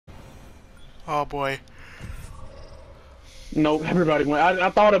Oh boy. Nope, everybody went. I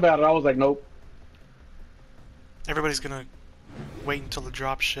thought about it. I was like, nope. Everybody's gonna wait until the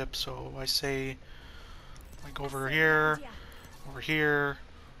drop ship, so I say like over here,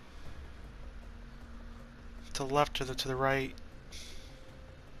 to the left, to the right.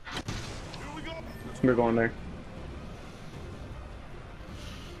 We're going there.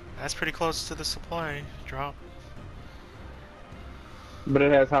 That's pretty close to the supply drop. But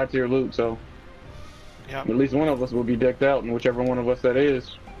it has high tier loot, so Yep. at least one of us will be decked out, and whichever one of us that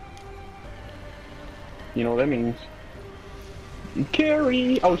is. You know what that means.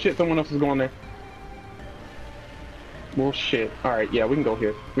 Carry! Oh shit, someone else is going there. Well shit. Alright, yeah, we can go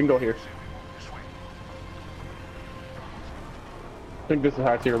here. We can go here. I think this is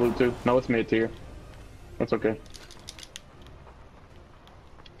high tier loot too. No, it's mid tier. That's okay.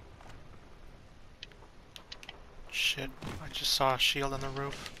 Shit, I just saw a shield on the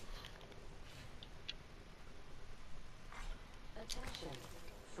roof. Attention.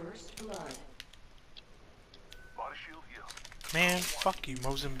 First blood. Body shield here. Man, fuck you,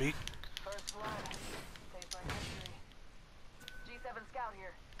 Mozambique. First blood. Saved by history. G7 scout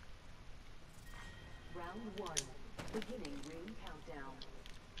here. Round 1. Beginning ring countdown.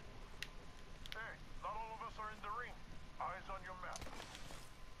 Hey, not all of us are in the ring. Eyes on your map.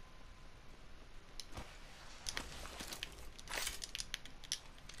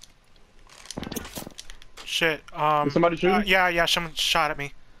 Shit, Is somebody shooting? yeah, someone shot at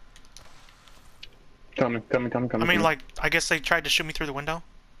me. Coming. I mean, like, I guess they tried to shoot me through the window.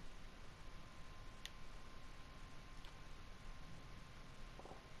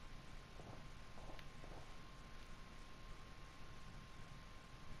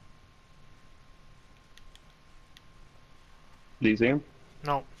 Do you see him?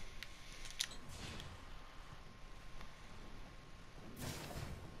 No.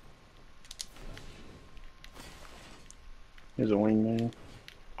 There's a wingman.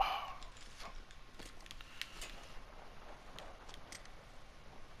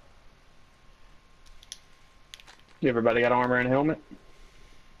 Everybody got armor and a helmet?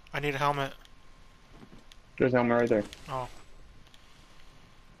 I need a helmet. There's a helmet right there. Oh.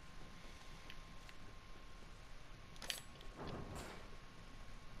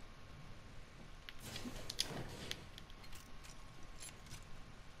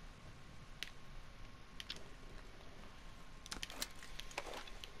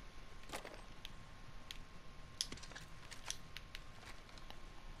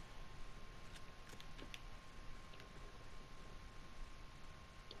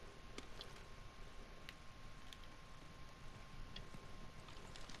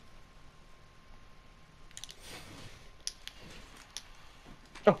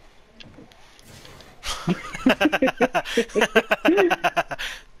 Oh. Attention.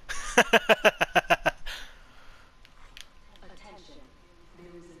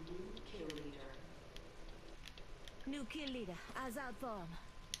 There is a new kill leader. New kill leader, Azad Farm.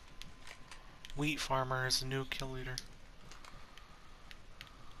 Wheat farmer is the new kill leader.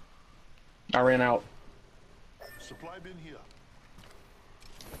 I ran out. Supply bin here.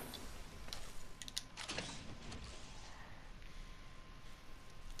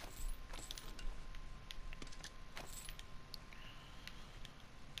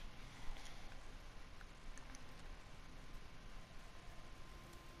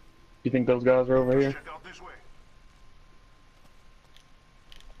 You think those guys are over here? Check out this way.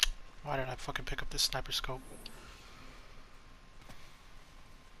 Why did I fucking pick up this sniper scope?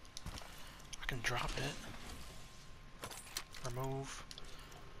 I can drop it. Remove.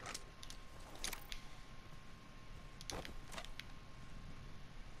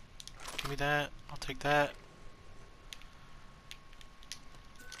 Give me that. I'll take that.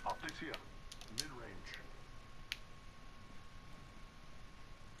 Optics here. Mid-range.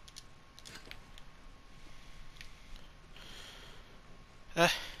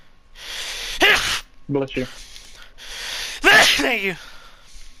 Bless you. Thank you. If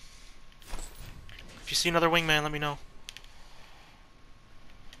you see another wingman, let me know.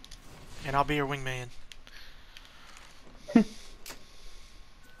 And I'll be your wingman.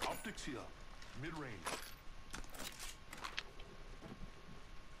 Optics here. Mid-range.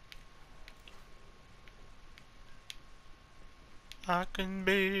 I can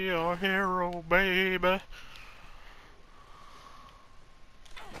be your hero, baby.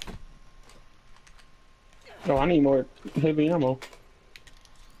 Oh, I need more heavy ammo.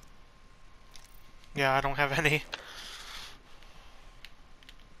 Yeah, I don't have any.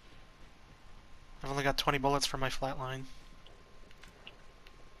 I've only got 20 bullets for my flatline.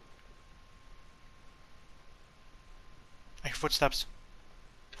 I hear footsteps.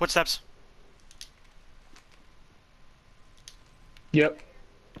 Footsteps. Yep.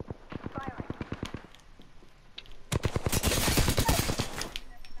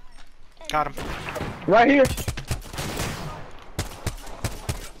 Got him. Right here.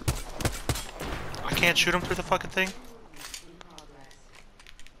 I can't shoot him through the fucking thing.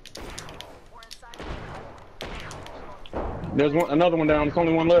 There's another one down. There's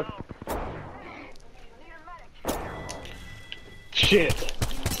only one left. Shit.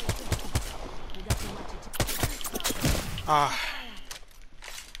 Ah,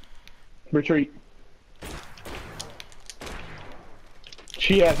 Retreat.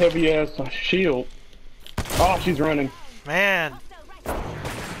 She has heavy ass shield. Oh, she's running. man.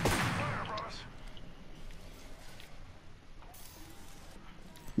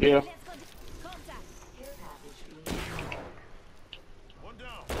 Yeah. Let's go to contact. One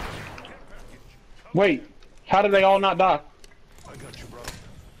down. Care package. Wait. How did they all not die? I got you, brother.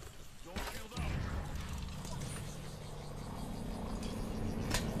 Don't shield out.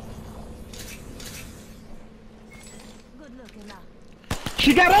 Good looking now.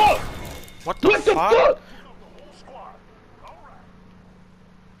 She got up! What the What the fuck? fuck? Squad. All right.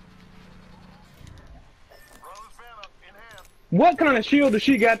 Brother's banner in hand. What kind of shield does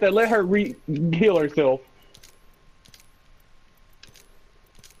she got that let her heal herself?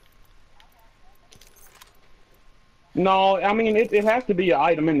 No, I mean, it has to be an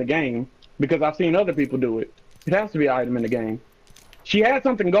item in the game. Because I've seen other people do it. It has to be an item in the game. She had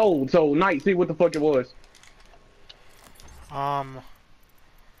something gold, so Knight, see what the fuck it was. I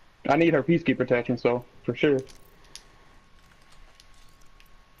need her peacekeeper protection, so, for sure.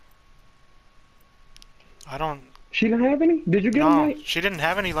 I don't. She didn't have any? Did you get them, No, Knight? she didn't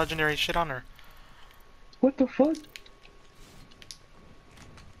have any legendary shit on her. What the fuck?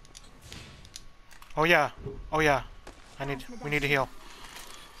 Oh yeah. Oh yeah. We need to heal.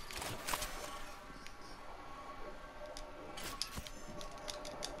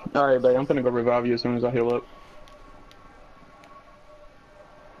 Alright, babe, I'm gonna go revive you as soon as I heal up.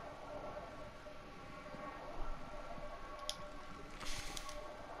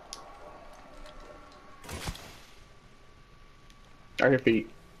 I hear feet.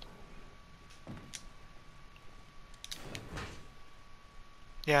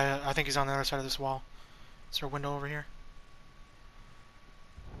 Yeah, I think he's on the other side of this wall. Is there a window over here?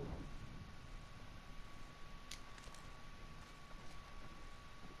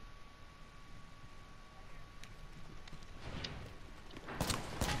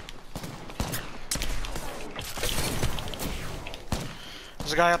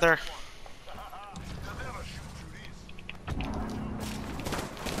 There's a guy out there.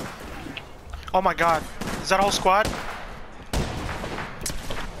 Oh my god. Is that a whole squad?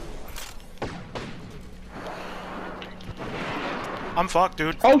 I'm fucked,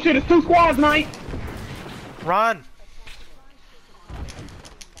 dude. Oh shit, it's 2 squads, Knight! Run!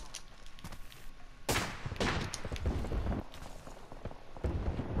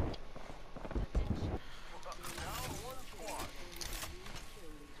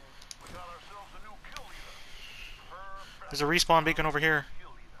 There's a respawn beacon over here.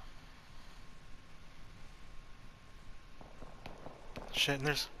 Shit, and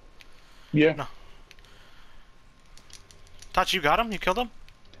there's... Yeah. No. Touch, you got him? You killed him?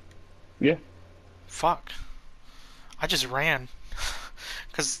 Yeah. Fuck. I just ran.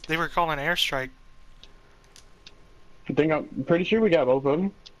 Because they were calling an airstrike. I'm pretty sure we got both of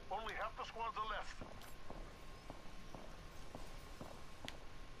them. Only half the squads are left.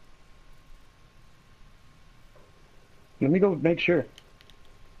 Let me go make sure.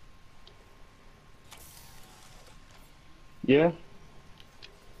 Yeah.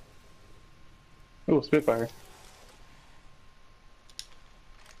 Oh, Spitfire.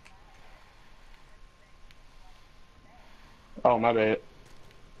 Oh, my bad.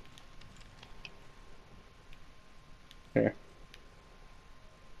 Here.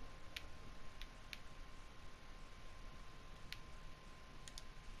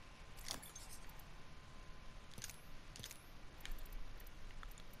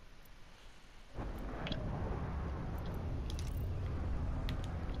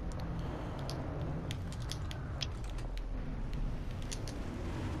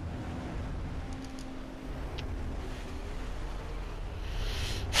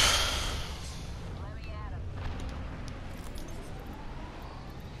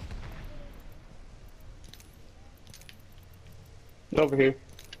 Over here.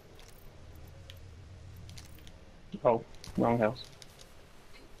 Oh, wrong house.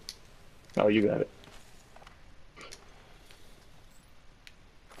 Oh, you got it.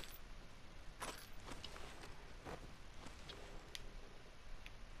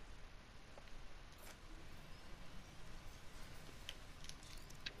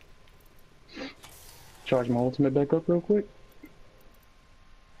 Charge my ultimate back up real quick.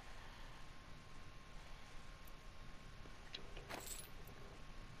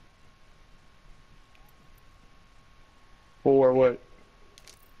 Or what?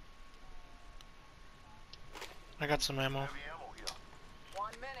 I got some ammo. Heavy ammo here.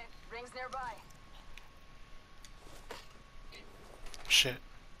 1 minute. Rings nearby. Shit.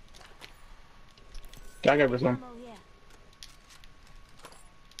 I got this one. Ammo here.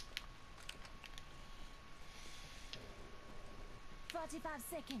 "45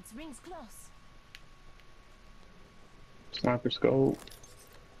 seconds. Rings close." Sniper scope.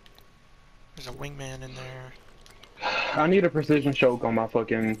 There's a wingman in there. I need a precision choke on my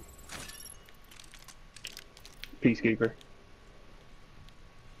fucking Peacekeeper.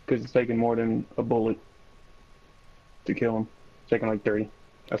 Because it's taking more than a bullet to kill him. It's taking like 30.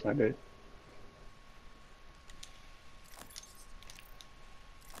 That's not good.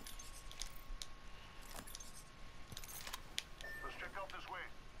 Let's check out this way.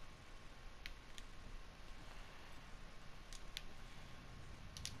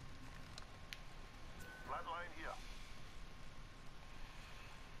 Flatline here.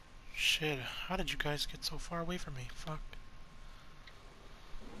 Shit, how did you guys get so far away from me? Fuck.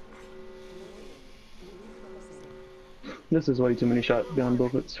 This is way too many shotgun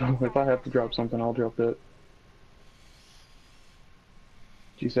bullets, so if I have to drop something, I'll drop that.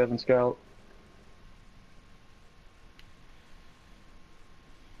 G7 Scout.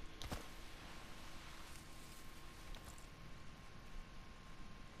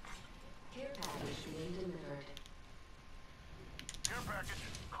 Care package being delivered. Care package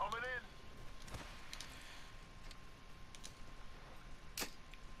coming in.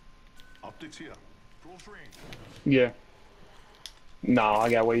 Optics here. Close range. Yeah. No, I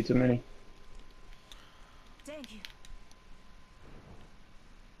got way too many. Thank you.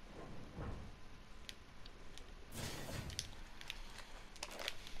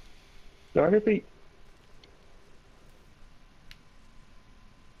 Do I hear feet?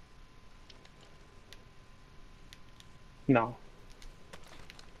 No.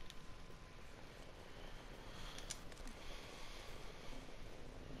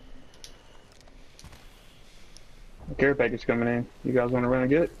 Care package coming in. You guys want to run and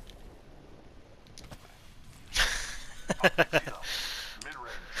get it?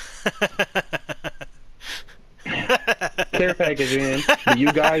 Mid-range. Care package in. Do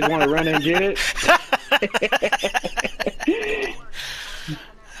you guys want to run and get it?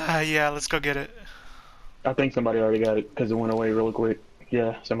 Yeah, let's go get it. I think somebody already got it because it went away really quick.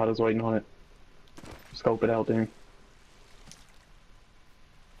 Yeah, somebody's waiting on it. Scope it out there.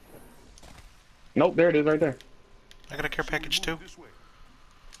 Nope, there it is right there. I got a care package too. This way.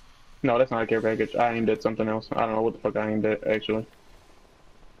 No, that's not a care package. I aimed at something else. I don't know what the fuck I aimed at, actually.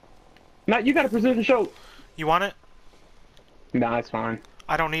 Nah, you got a precision choke. You want it? Nah, it's fine.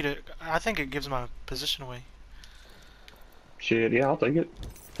 I don't need it. I think it gives my position away. Shit, yeah, I'll take it.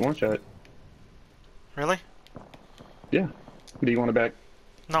 One shot. Really? Yeah. Do you want it back?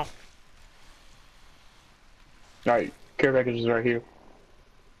 No. Alright, care package is right here.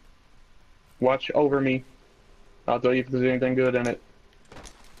 Watch over me. I'll tell you if there's anything good in it.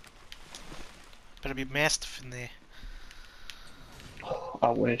 Better be Mastiff in there.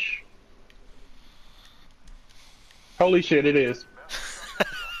 I wish. Holy shit, it is.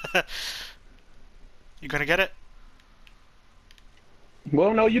 You gonna get it?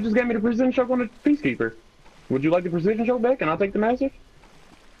 Well, no, you just gave me the precision choke on the Peacekeeper. Would you like the precision choke back and I'll take the Mastiff?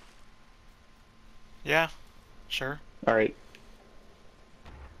 Yeah. Sure. Alright.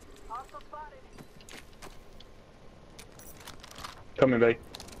 Hostile spotted. Come in, babe.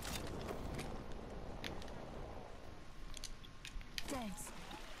 Thanks.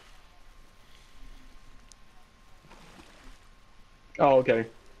 Oh, okay.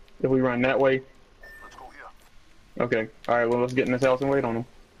 If we run that way. Let's go here. Okay. Alright, well, let's get in this house and wait on them.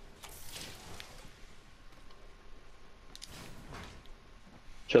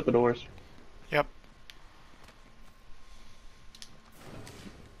 Shut the doors. Yep.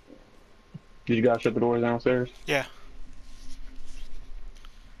 Did you guys shut the doors downstairs? Yeah.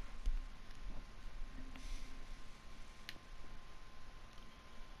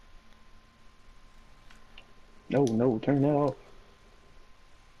 No, no, turn that off.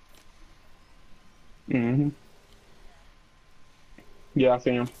 Mm-hmm. Yeah, I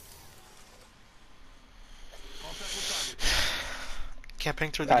see him. Contact with target. Can't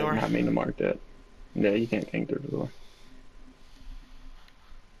ping through the I door. did not mean to mark that. Yeah, you can't ping through the door.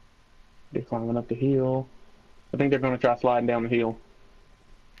 They're climbing up the hill. I think they're going to try sliding down the hill.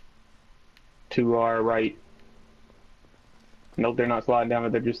 To our right. Nope, they're not sliding down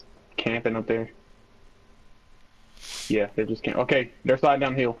it. They're just camping up there. Yeah, they just can't. Okay, they're sliding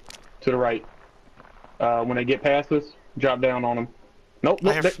downhill to the right. When they get past us, drop down on them. Nope,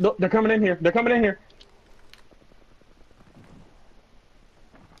 nope, they're coming in here. They're coming in here.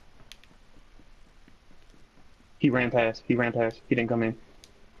 He ran past. He ran past. He didn't come in.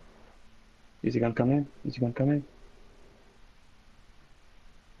 Is he gonna come in? Is he gonna come in?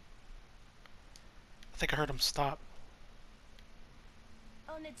 I think I heard him stop.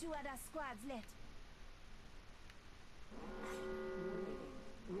 Only 2 other squads left.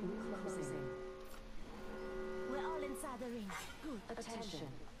 Closing. We're all inside the ring. Good. Attention.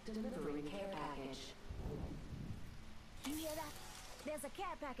 Delivering care package. You hear that? There's a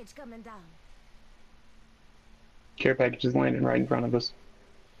care package coming down. Care package is landing right in front of us.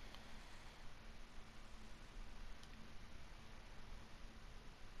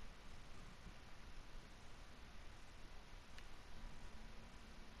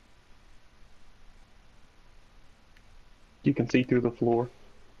 You can see through the floor.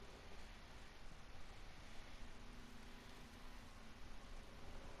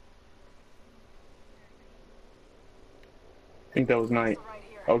 I think that was Knight. Right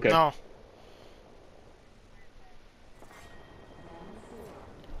here. Okay. No.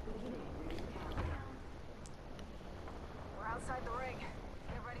 We're outside the ring.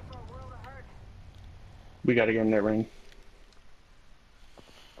 Get ready for a world of hurt. We gotta get in that ring.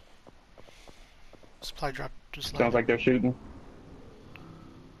 Supply drop just Sounds landed. like they're shooting.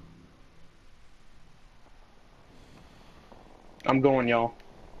 I'm going, y'all.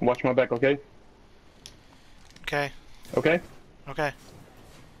 Watch my back, okay? Okay. Okay? Okay.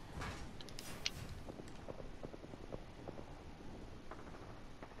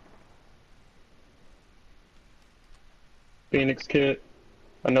 Phoenix kit.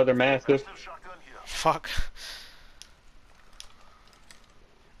 Another Mastiff. Mastiff shotgun here. Fuck.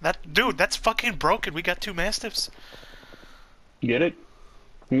 That dude, that's fucking broken. We got 2 Mastiffs. Get it?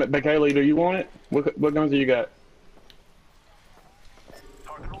 Michaela, do you want it? What guns do you got?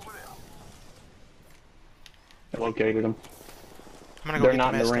 Target over there. I located them. I'm gonna go They're get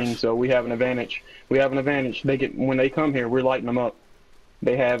not the in the Mastiff. ring, so we have an advantage. We have an advantage. When they come here, we're lighting them up.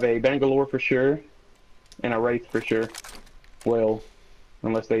 They have a Bangalore for sure, and a Wraith for sure. Well,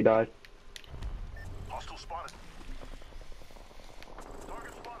 unless they die. Hostile spotted.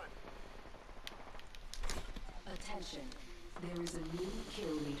 Target spotted. Attention. There is a new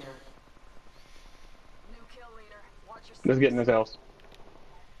kill leader. New kill leader. Watch your Let's get in this house.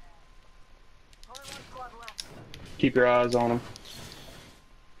 Only 1 squad left. Keep your eyes on them.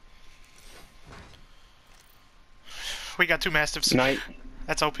 We got 2 Mastiffs. Knight.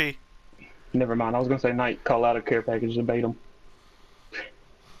 That's OP. Never mind. I was gonna say Knight. Call out a care package and bait them.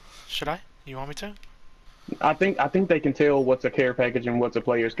 Should I? You want me to? I think they can tell what's a care package and what's a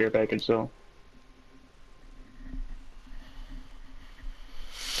player's care package. So.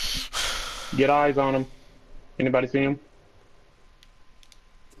 Get eyes on them. Anybody see him?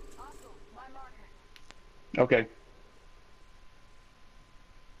 Hostile. My marker. Okay.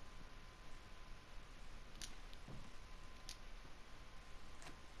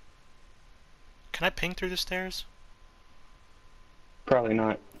 Can I ping through the stairs? Probably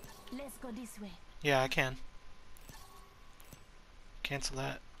not. Let's go this way. Yeah, I can. Cancel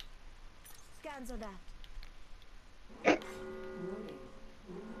that. Scans on that. Warning.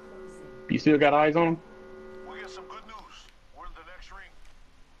 Ring closing. You still got eyes on them? We got some good news. We're in the next ring.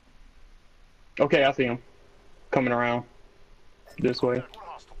 Okay, I see them. Coming around. This way. We're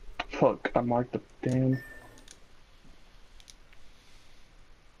hostile. Fuck, I marked the damn.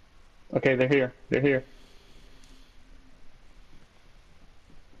 Okay, they're here. They're here.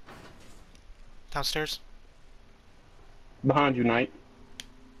 Downstairs. Behind you, Knight.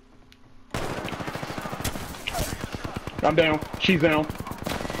 I'm down. She's down.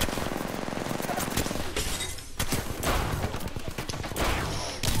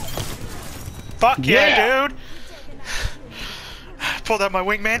 Fuck yeah, Yeah! dude! Pulled out my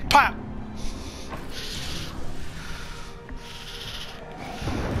wingman. Pop!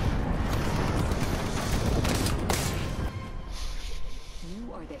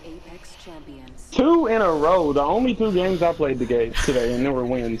 You are the Apex champions. 2 in a row. The only 2 games I played today, and they were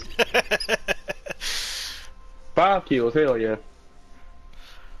wins. 5 kills. Hell yeah.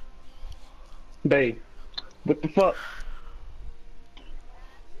 Babe, what the fuck?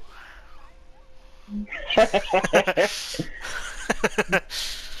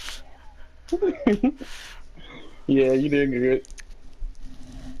 Yeah, you did good.